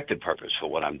a directed purpose for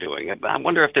what I'm doing. I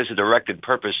wonder if there's a directed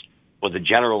purpose for the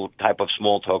general type of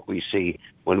small talk we see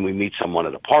when we meet someone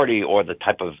at a party, or the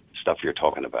type of stuff you're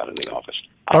talking about in the office.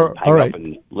 I'll hang up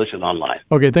and listen online.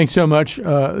 Okay, thanks so much.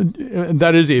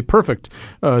 That is a perfect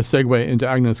segue into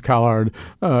Agnes Callard,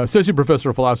 associate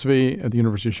professor of philosophy at the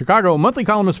University of Chicago, monthly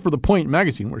columnist for The Point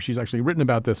magazine, where she's actually written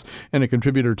about this, and a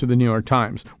contributor to the New York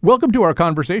Times. Welcome to our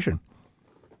conversation.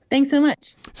 Thanks so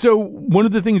much. So one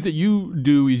of the things that you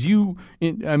do is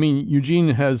Eugene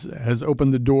has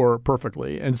opened the door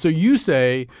perfectly. And so you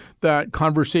say that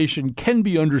conversation can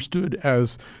be understood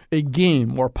as a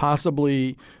game, or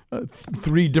possibly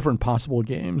three different possible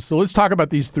games. So let's talk about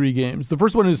these three games. The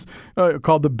first one is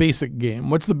called the basic game.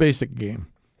 What's the basic game?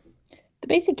 The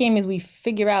basic game is we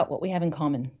figure out what we have in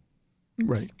common.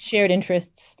 Right. Shared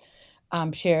interests,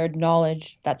 shared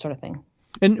knowledge, that sort of thing.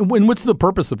 And what's the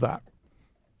purpose of that?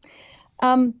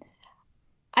 You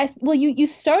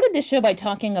started this show by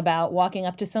talking about walking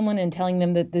up to someone and telling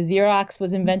them that the Xerox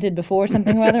was invented before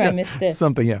something or other. I missed this.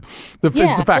 Something, yeah. It's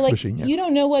the fax machine. Yeah. You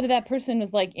don't know whether that person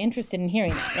was interested in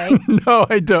hearing it, right? No,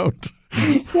 I don't.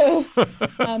 So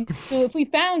if we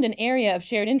found an area of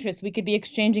shared interest, we could be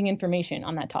exchanging information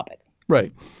on that topic.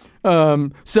 Right.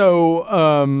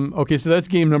 Okay, so that's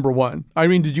game number one.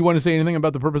 Irene, did you want to say anything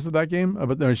about the purpose of that game?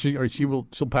 She'll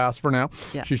pass for now.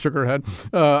 Yeah. She shook her head.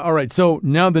 All right. So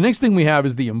now the next thing we have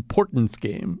is the importance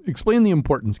game. Explain the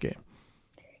importance game.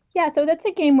 Yeah, so that's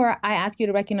a game where I ask you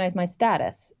to recognize my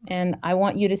status, and I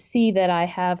want you to see that I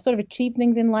have sort of achieved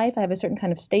things in life. I have a certain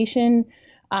kind of station.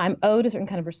 I'm owed a certain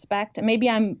kind of respect. And maybe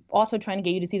I'm also trying to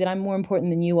get you to see that I'm more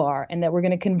important than you are, and that we're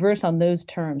going to converse on those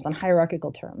terms, on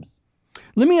hierarchical terms.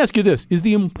 Let me ask you this. Is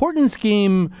the importance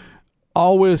game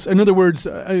always, in other words,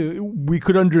 we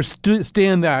could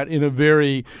understand that in a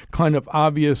very kind of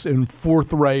obvious and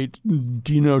forthright,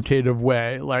 denotative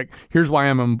way, like, here's why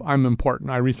I'm important.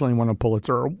 I recently won a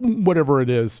Pulitzer, or whatever it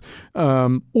is.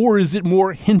 Or is it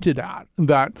more hinted at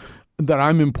that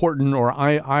I'm important, or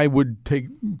I would take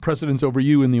precedence over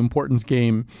you in the importance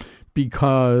game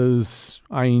because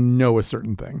I know a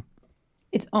certain thing?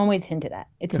 It's always hinted at.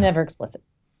 It's never explicit.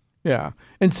 Yeah.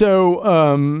 And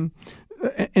so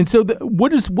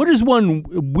what does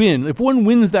one win? If one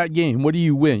wins that game, what do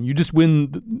you win? You just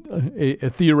win a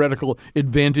theoretical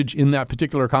advantage in that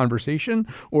particular conversation,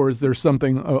 or is there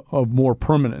something of more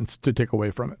permanence to take away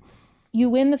from it?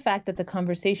 You win the fact that the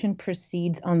conversation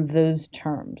proceeds on those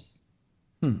terms.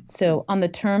 So on the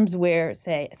terms where,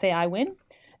 say I win,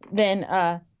 then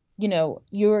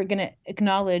you're going to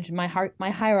acknowledge my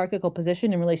hierarchical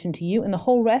position in relation to you, and the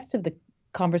whole rest of the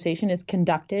conversation is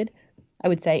conducted, I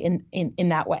would say, in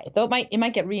that way. Though it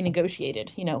might get renegotiated,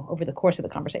 over the course of the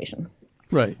conversation.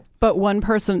 Right. But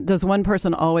does one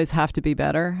person always have to be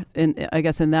better? I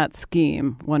guess in that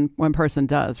scheme, one person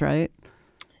does, right?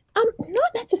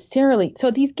 Not necessarily.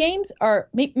 So these games are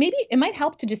maybe it might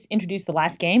help to just introduce the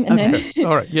last game, and then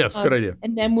all right, yes, good idea.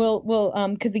 And then we'll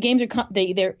because the games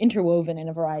they're interwoven in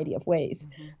a variety of ways.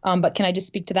 But can I just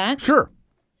speak to that? Sure.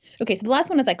 Okay, so the last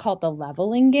one is I call it the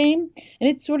leveling game, and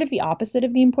it's sort of the opposite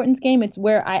of the importance game. It's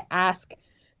where I ask,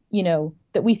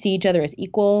 that we see each other as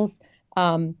equals,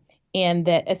 and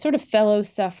that as sort of fellow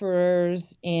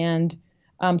sufferers, and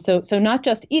so not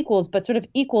just equals, but sort of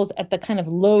equals at the kind of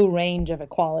low range of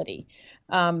equality.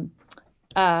 I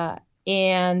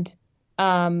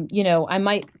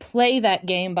might play that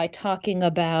game by talking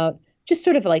about just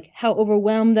sort of like how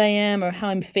overwhelmed I am, or how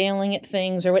I'm failing at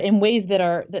things, or in ways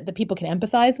that the people can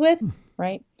empathize with,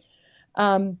 right?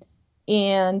 And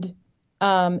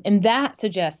that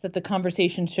suggests that the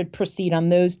conversation should proceed on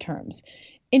those terms.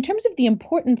 In terms of the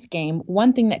importance game,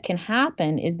 one thing that can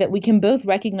happen is that we can both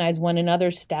recognize one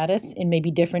another's status in maybe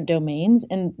different domains,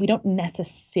 and we don't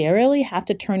necessarily have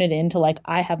to turn it into like,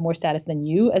 I have more status than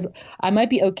you. As I might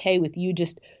be okay with you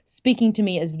just speaking to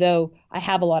me as though I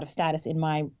have a lot of status in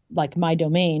my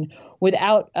domain,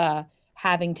 without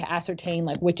having to ascertain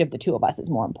like which of the two of us is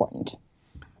more important.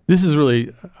 This is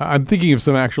really, I'm thinking of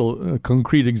some actual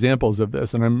concrete examples of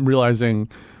this, and I'm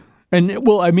realizing, and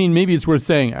well, I mean, maybe it's worth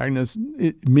saying, Agnes,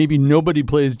 maybe nobody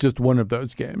plays just one of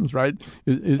those games, right?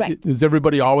 Is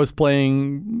everybody always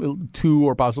playing 2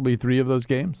 or possibly 3 of those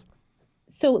games?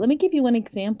 So let me give you one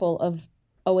example of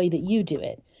a way that you do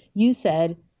it. You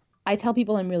said, I tell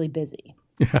people I'm really busy.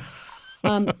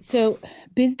 So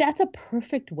that's a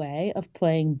perfect way of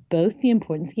playing both the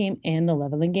importance game and the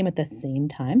leveling game at the same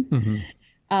time. Mm-hmm.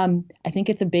 I think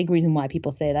it's a big reason why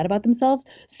people say that about themselves.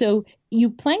 So you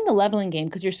playing the leveling game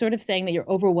because you're sort of saying that you're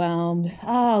overwhelmed.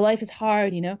 Oh, life is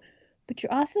hard, but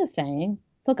you're also saying,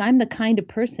 look, I'm the kind of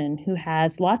person who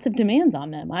has lots of demands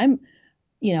on them. I'm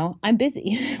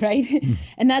busy, right?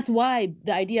 And that's why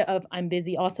the idea of I'm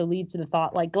busy also leads to the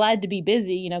thought like glad to be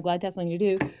busy, glad to have something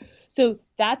to do. So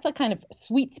that's a kind of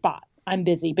sweet spot. I'm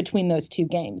busy between those two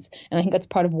games. And I think that's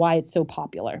part of why it's so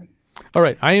popular. All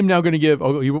right. I am now going to give.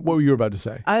 What were you about to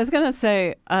say? I was going to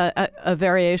say a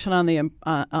variation on the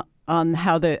on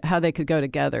how they could go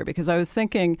together, because I was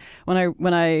thinking when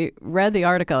I read the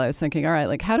article, I was thinking, all right,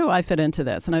 like how do I fit into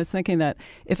this? And I was thinking that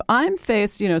if I'm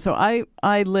faced, so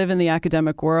I live in the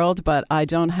academic world, but I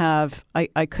don't have,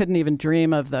 I couldn't even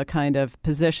dream of the kind of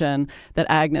position that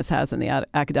Agnes has in the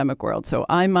academic world. So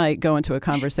I might go into a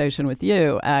conversation with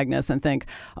you, Agnes, and think,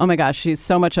 oh my gosh, she's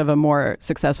so much of a more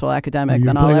successful academic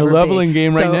than I'll ever be. You're playing a leveling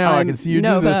game right now. I can see you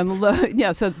do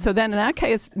this. So then in that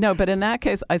case, but in that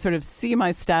case, I sort of see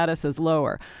my status as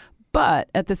lower. But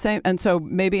at the same, and so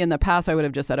maybe in the past I would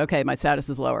have just said, okay, my status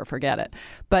is lower, forget it.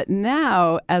 But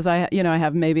now, as I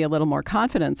have maybe a little more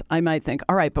confidence, I might think,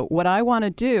 all right, but what I want to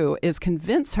do is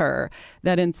convince her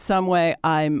that in some way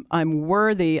I'm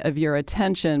worthy of your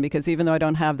attention, because even though I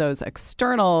don't have those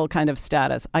external kind of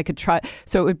status, I could try.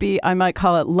 So it would be, I might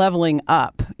call it leveling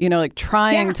up, like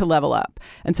trying to level up.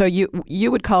 And so you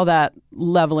would call that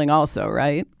leveling also,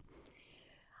 right?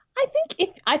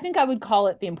 I think I would call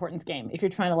it the importance game if you're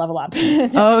trying to level up.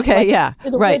 Okay, yeah,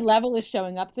 the word level is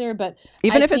showing up there, but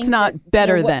even if it's not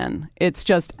better than, it's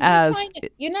just as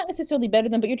you're not necessarily better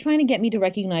than, but you're trying to get me to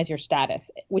recognize your status,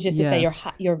 which is to say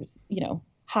your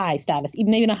high status,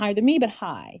 even maybe not higher than me, but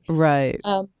high. Right.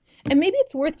 And maybe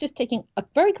it's worth just taking a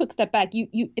very quick step back.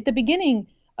 You at the beginning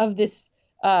of this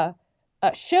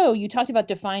show, you talked about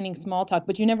defining small talk,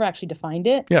 but you never actually defined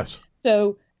it. Yes.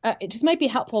 So. It just might be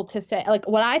helpful to say, like,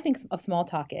 what I think of small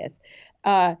talk is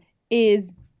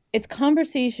it's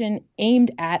conversation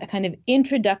aimed at a kind of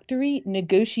introductory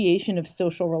negotiation of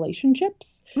social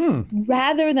relationships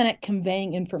rather than at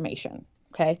conveying information.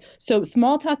 Okay, so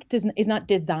small talk is not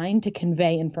designed to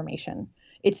convey information.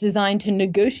 It's designed to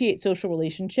negotiate social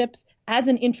relationships as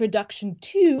an introduction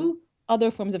to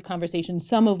other forms of conversation,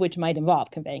 some of which might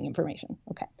involve conveying information.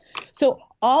 Okay, so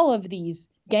all of these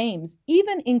games,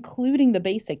 even including the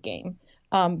basic game,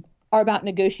 are about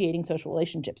negotiating social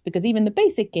relationships, because even the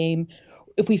basic game,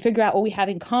 if we figure out what we have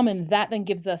in common, that then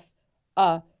gives us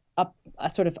a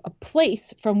sort of a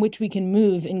place from which we can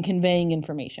move in conveying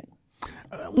information.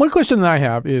 One question that I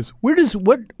have is, where does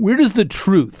the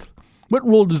truth, what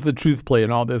role does the truth play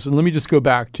in all this? And let me just go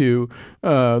back to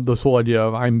this whole idea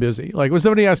of I'm busy. Like when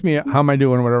somebody asks me how am I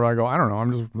doing or whatever, I go, I don't know,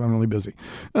 I'm really busy.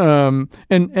 And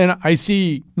I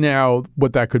see now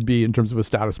what that could be in terms of a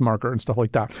status marker and stuff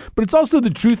like that. But it's also the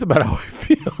truth about how I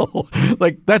feel.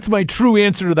 Like that's my true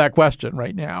answer to that question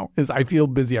right now is I feel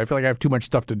busy. I feel like I have too much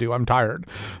stuff to do. I'm tired.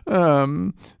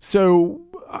 So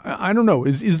I don't know.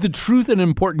 Is the truth an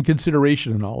important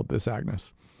consideration in all of this,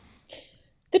 Agnes?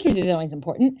 The truth is always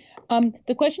important.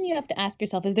 The question you have to ask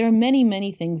yourself is there are many,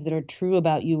 many things that are true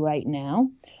about you right now.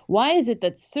 Why is it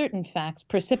that certain facts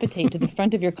precipitate to the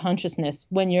front of your consciousness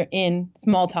when you're in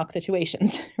small talk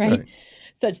situations, right?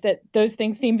 Such that those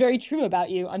things seem very true about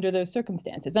you under those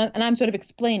circumstances. And I'm sort of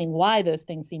explaining why those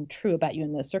things seem true about you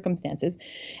in those circumstances.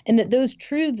 And that those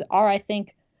truths are, I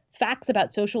think, facts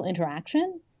about social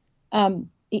interaction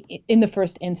in the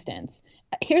first instance.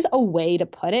 Here's a way to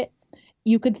put it.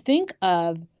 You could think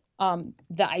of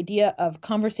the idea of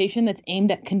conversation that's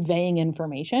aimed at conveying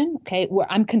information, okay,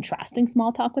 where I'm contrasting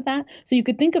small talk with that. So you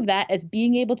could think of that as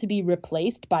being able to be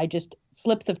replaced by just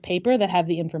slips of paper that have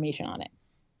the information on it,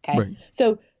 okay? Right.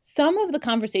 So some of the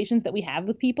conversations that we have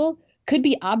with people could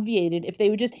be obviated if they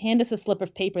would just hand us a slip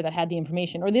of paper that had the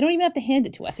information, or they don't even have to hand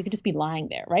it to us. It could just be lying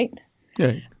there, right?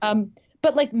 Yeah.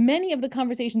 But like many of the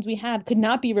conversations we have could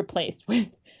not be replaced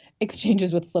with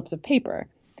exchanges with slips of paper.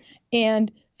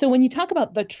 And so when you talk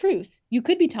about the truth, you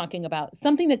could be talking about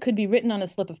something that could be written on a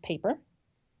slip of paper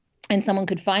and someone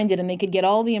could find it and they could get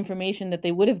all the information that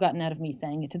they would have gotten out of me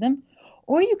saying it to them.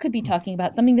 Or you could be talking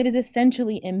about something that is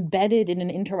essentially embedded in an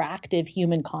interactive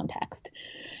human context.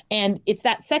 And it's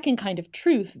that second kind of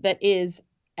truth that is,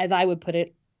 as I would put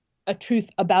it, a truth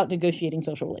about negotiating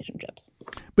social relationships.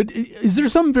 But is there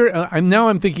some now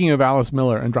I'm thinking of Alice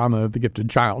Miller and Drama of the Gifted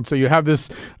Child. So you have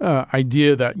this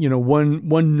idea that,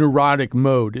 one neurotic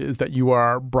mode is that you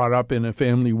are brought up in a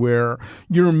family where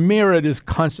your merit is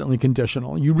constantly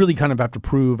conditional. You really kind of have to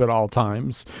prove at all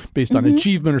times based on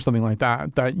achievement or something like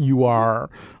that you are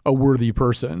a worthy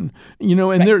person,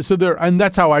 and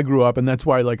that's how I grew up. And that's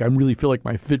why, I really feel like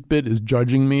my Fitbit is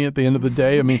judging me at the end of the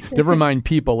day. I mean, never mind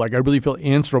people, I really feel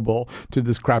answerable to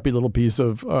this crappy little piece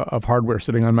of hardware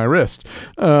sitting on my wrist.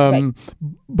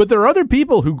 But there are other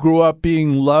people who grew up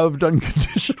being loved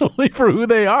unconditionally for who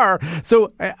they are.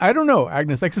 So I don't know,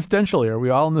 Agnes, existentially, are we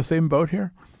all in the same boat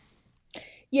here?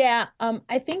 Yeah,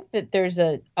 I think that there's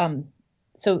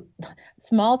so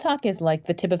small talk is like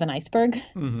the tip of an iceberg.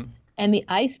 Mm-hmm. And the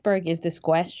iceberg is this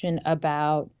question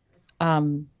about,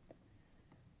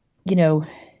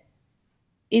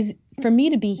 is for me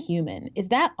to be human, is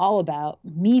that all about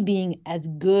me being as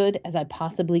good as I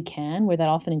possibly can, where that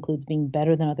often includes being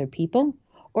better than other people?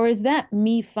 Or is that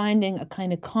me finding a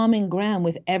kind of common ground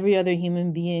with every other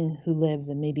human being who lives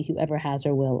and maybe whoever has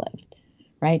or will live,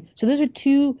 right? So those are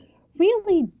two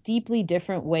really deeply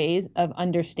different ways of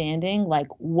understanding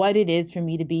what it is for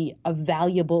me to be a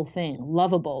valuable thing,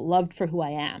 lovable, loved for who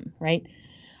I am, right?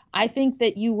 I think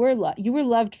that you were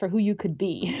loved for who you could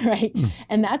be, right? Mm.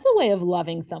 And that's a way of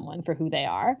loving someone for who they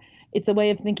are. It's a way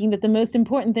of thinking that the most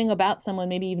important thing about someone,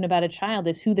 maybe even about a child,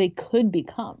 is who they could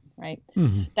become, right?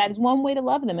 Mm-hmm. That is one way to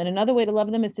love them. And another way to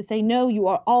love them is to say, no, you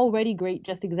are already great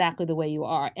just exactly the way you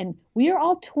are. And we are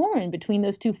all torn between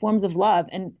those two forms of love.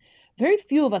 And very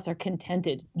few of us are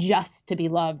contented just to be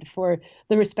loved for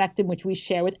the respect in which we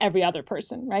share with every other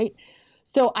person, right?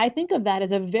 So I think of that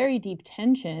as a very deep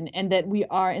tension, and that we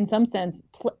are, in some sense,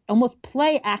 almost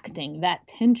play acting that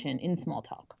tension in small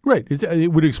talk. Right.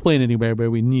 It would explain anyway why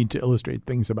we need to illustrate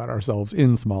things about ourselves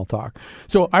in small talk.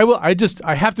 So I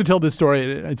have to tell this story.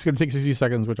 It's going to take 60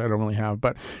 seconds, which I don't really have,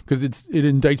 but because it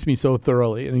indicts me so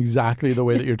thoroughly in exactly the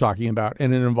way that you're talking about,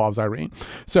 and it involves Irene.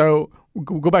 So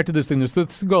go back to this thing. There's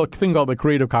this thing called the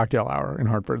Creative Cocktail Hour in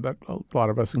Hartford that a lot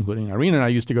of us, including Irene and I,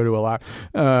 used to go to a lot.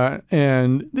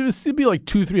 And there used to be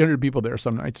 200-300 people there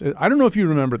some nights. I don't know if you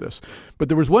remember this, but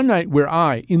there was one night where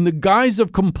I, in the guise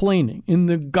of complaining, in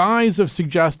the guise of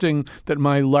suggesting that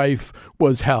my life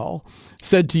was hell,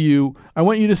 said to you, I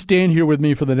want you to stand here with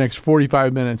me for the next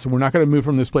 45 minutes, and we're not going to move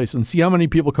from this place, and see how many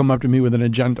people come up to me with an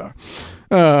agenda.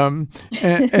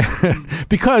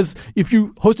 Because if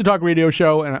you host a talk radio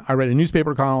show, and I write a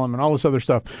newspaper column and all this other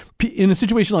stuff, in a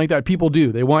situation like that, people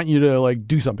do. They want you to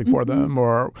do something for them,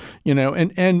 or,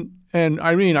 and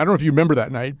Irene, I don't know if you remember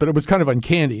that night, but it was kind of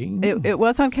uncanny. It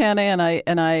was uncanny, and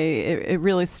it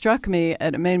really struck me,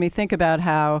 and it made me think about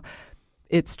how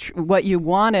what you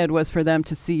wanted was for them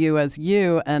to see you as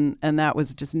you, and that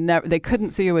was just never. They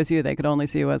couldn't see you as you. They could only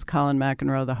see you as Colin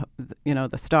McEnroe,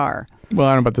 the star. Well,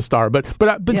 I don't know about the star, but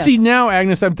yes. See, now,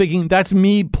 Agnes, I'm thinking that's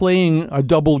me playing a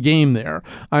double game there.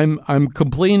 I'm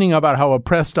complaining about how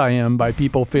oppressed I am by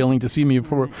people failing to see me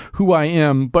for who I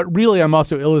am, but really I'm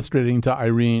also illustrating to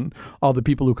Irene all the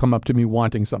people who come up to me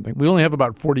wanting something. We only have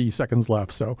about 40 seconds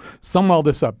left, so sum all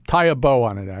this up. Tie a bow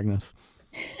on it, Agnes.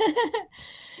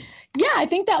 Yeah, I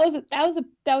think that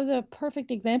was a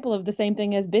perfect example of the same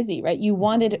thing as Busy, right? You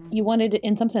wanted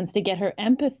in some sense to get her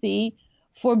empathy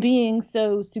for being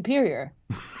so superior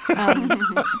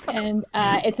And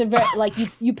it's a very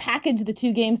you package the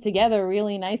two games together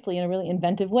really nicely in a really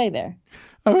inventive way there.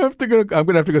 I'm going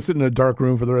to have to go sit in a dark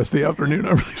room for the rest of the afternoon.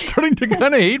 I'm really starting to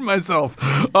kind of hate myself.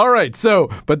 All right.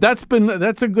 But that's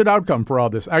a good outcome for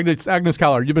all this. Agnes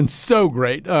Callard, you've been so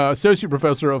great. Associate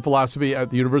Professor of Philosophy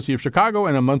at the University of Chicago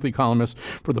and a monthly columnist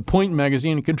for The Point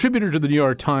magazine, contributor to the New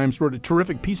York Times, wrote a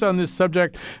terrific piece on this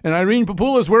subject. And Irene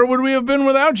Papoulis, where would we have been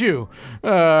without you?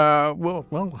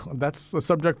 Well, that's the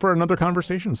subject for another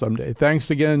conversation someday. Thanks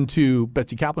again to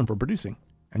Betsy Kaplan for producing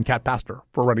and Kat Pastor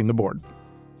for running the board.